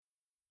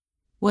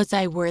Was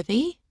I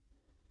worthy?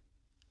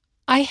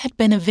 I had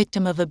been a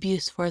victim of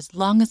abuse for as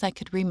long as I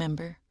could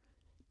remember.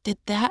 Did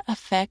that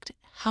affect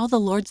how the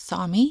Lord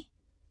saw me?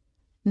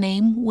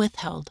 Name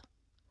withheld.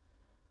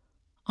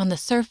 On the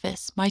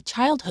surface, my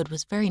childhood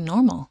was very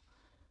normal.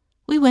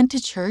 We went to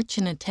church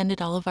and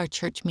attended all of our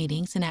church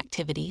meetings and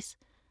activities.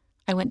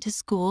 I went to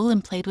school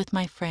and played with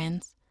my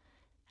friends.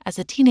 As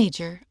a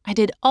teenager, I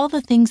did all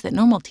the things that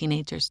normal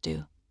teenagers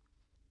do.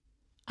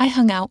 I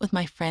hung out with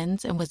my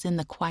friends and was in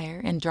the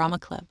choir and drama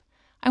club.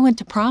 I went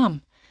to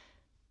prom.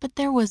 But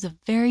there was a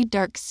very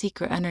dark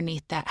secret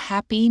underneath that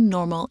happy,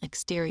 normal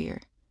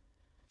exterior.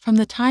 From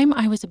the time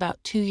I was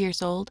about 2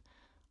 years old,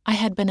 I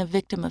had been a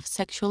victim of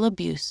sexual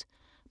abuse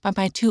by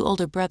my 2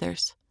 older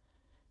brothers.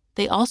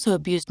 They also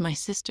abused my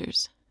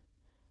sisters.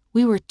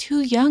 We were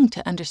too young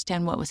to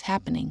understand what was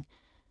happening,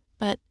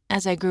 but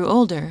as I grew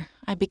older,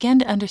 I began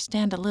to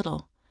understand a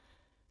little.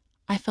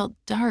 I felt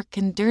dark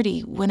and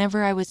dirty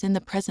whenever I was in the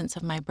presence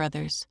of my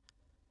brothers.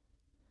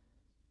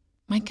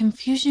 My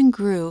confusion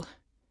grew.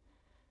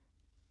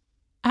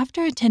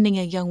 After attending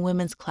a young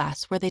women's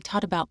class where they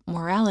taught about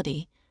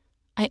morality,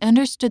 I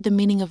understood the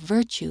meaning of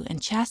virtue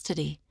and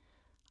chastity.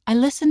 I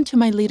listened to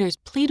my leaders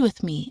plead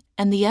with me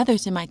and the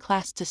others in my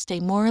class to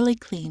stay morally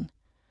clean.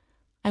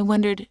 I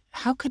wondered,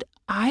 how could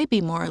I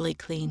be morally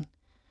clean?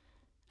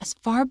 As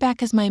far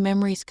back as my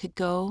memories could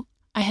go,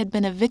 I had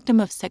been a victim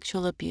of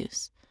sexual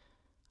abuse.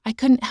 I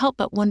couldn't help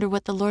but wonder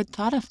what the Lord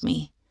thought of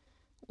me.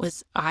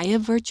 Was I a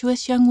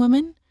virtuous young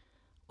woman?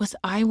 Was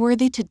I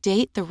worthy to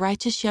date the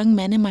righteous young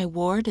men in my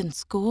ward and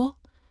school?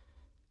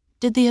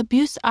 Did the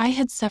abuse I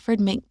had suffered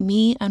make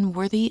me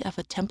unworthy of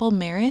a temple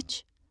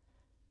marriage?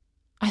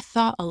 I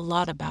thought a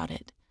lot about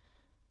it.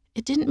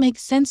 It didn't make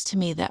sense to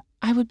me that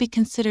I would be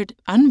considered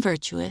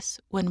unvirtuous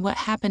when what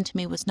happened to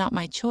me was not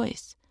my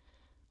choice.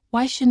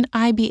 Why shouldn't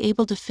I be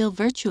able to feel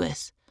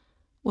virtuous?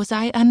 Was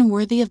I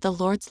unworthy of the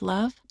Lord's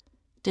love?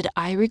 Did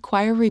I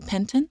require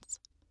repentance?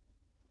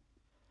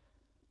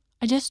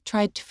 I just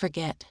tried to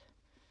forget.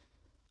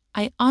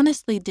 I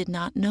honestly did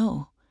not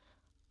know.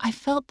 I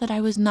felt that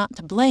I was not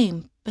to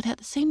blame, but at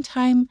the same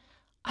time,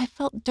 I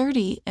felt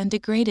dirty and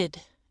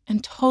degraded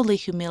and totally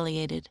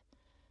humiliated.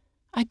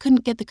 I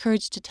couldn't get the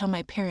courage to tell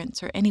my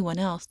parents or anyone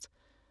else.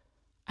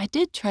 I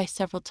did try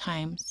several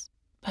times,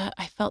 but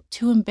I felt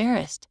too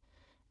embarrassed,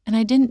 and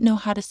I didn't know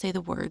how to say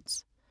the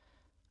words.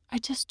 I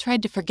just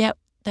tried to forget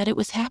that it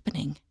was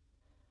happening.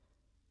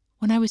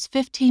 When I was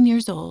 15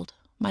 years old,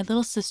 my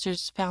little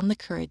sisters found the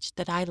courage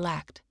that I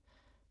lacked.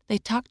 They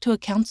talked to a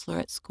counselor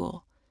at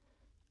school.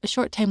 A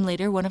short time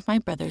later, one of my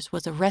brothers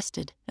was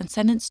arrested and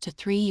sentenced to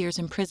 3 years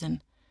in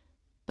prison.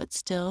 But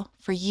still,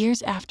 for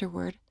years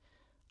afterward,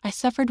 I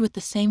suffered with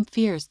the same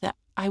fears that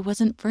I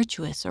wasn't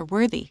virtuous or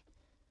worthy.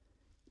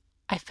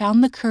 I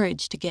found the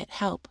courage to get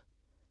help.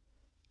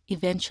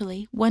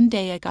 Eventually, one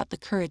day I got the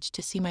courage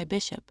to see my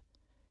bishop.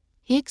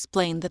 He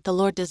explained that the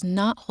Lord does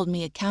not hold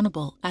me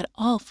accountable at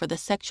all for the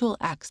sexual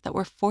acts that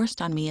were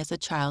forced on me as a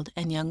child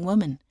and young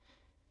woman.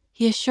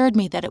 He assured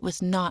me that it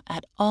was not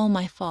at all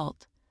my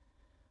fault.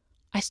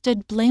 I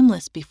stood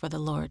blameless before the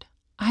Lord.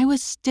 I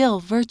was still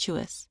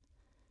virtuous.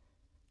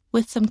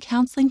 With some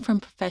counseling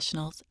from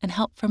professionals and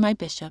help from my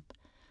bishop,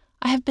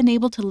 I have been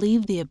able to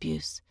leave the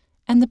abuse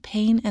and the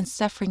pain and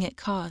suffering it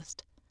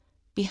caused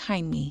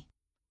behind me.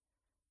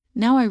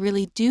 Now I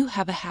really do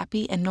have a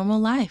happy and normal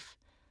life.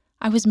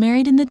 I was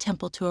married in the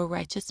temple to a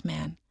righteous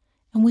man,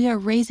 and we are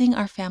raising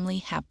our family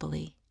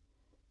happily.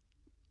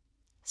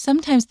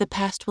 Sometimes the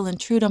past will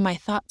intrude on my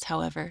thoughts,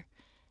 however,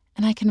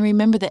 and I can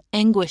remember the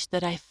anguish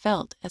that I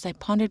felt as I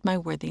pondered my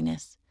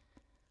worthiness.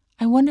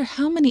 I wonder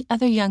how many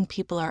other young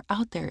people are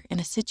out there in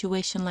a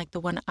situation like the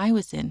one I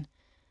was in,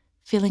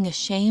 feeling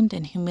ashamed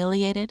and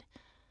humiliated,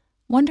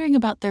 wondering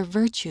about their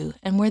virtue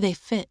and where they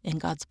fit in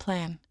God's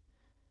plan.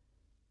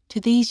 To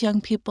these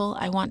young people,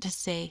 I want to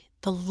say,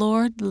 the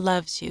Lord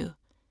loves you.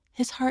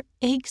 His heart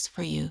aches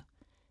for you.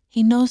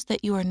 He knows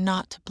that you are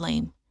not to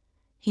blame.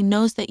 He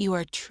knows that you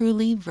are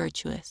truly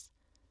virtuous.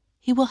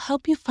 He will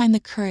help you find the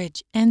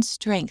courage and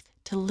strength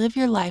to live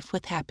your life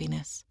with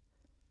happiness.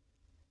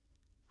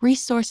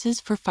 Resources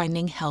for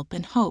finding help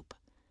and hope.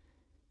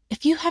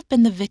 If you have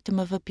been the victim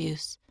of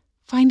abuse,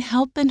 find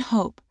help and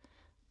hope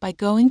by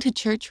going to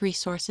church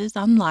resources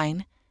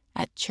online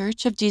at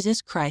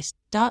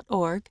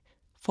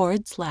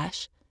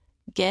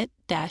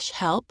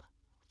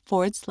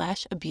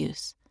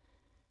churchofjesuschrist.org/get-help/abuse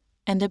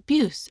and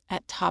abuse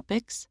at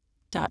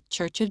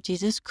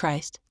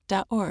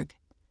topics.churchofjesuschrist.org.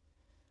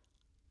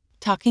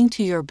 Talking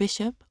to your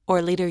bishop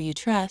or leader you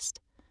trust,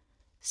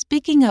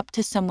 speaking up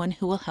to someone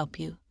who will help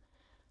you.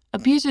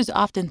 Abusers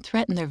often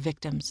threaten their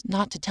victims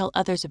not to tell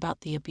others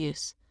about the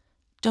abuse.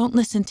 Don't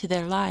listen to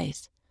their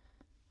lies.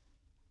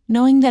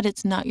 Knowing that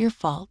it's not your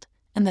fault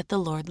and that the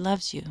Lord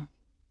loves you.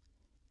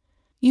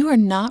 You are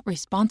not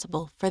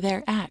responsible for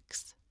their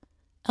acts.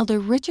 Elder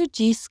Richard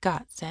G.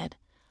 Scott said,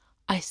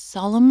 "I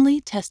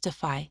solemnly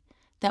testify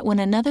that when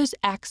another's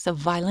acts of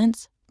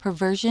violence,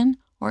 perversion,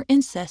 or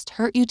incest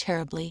hurt you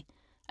terribly,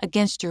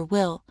 against your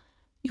will,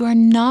 you are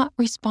not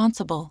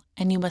responsible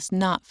and you must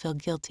not feel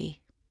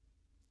guilty."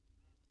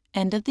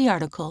 End of the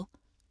article.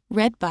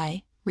 Read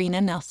by Rena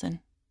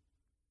Nelson.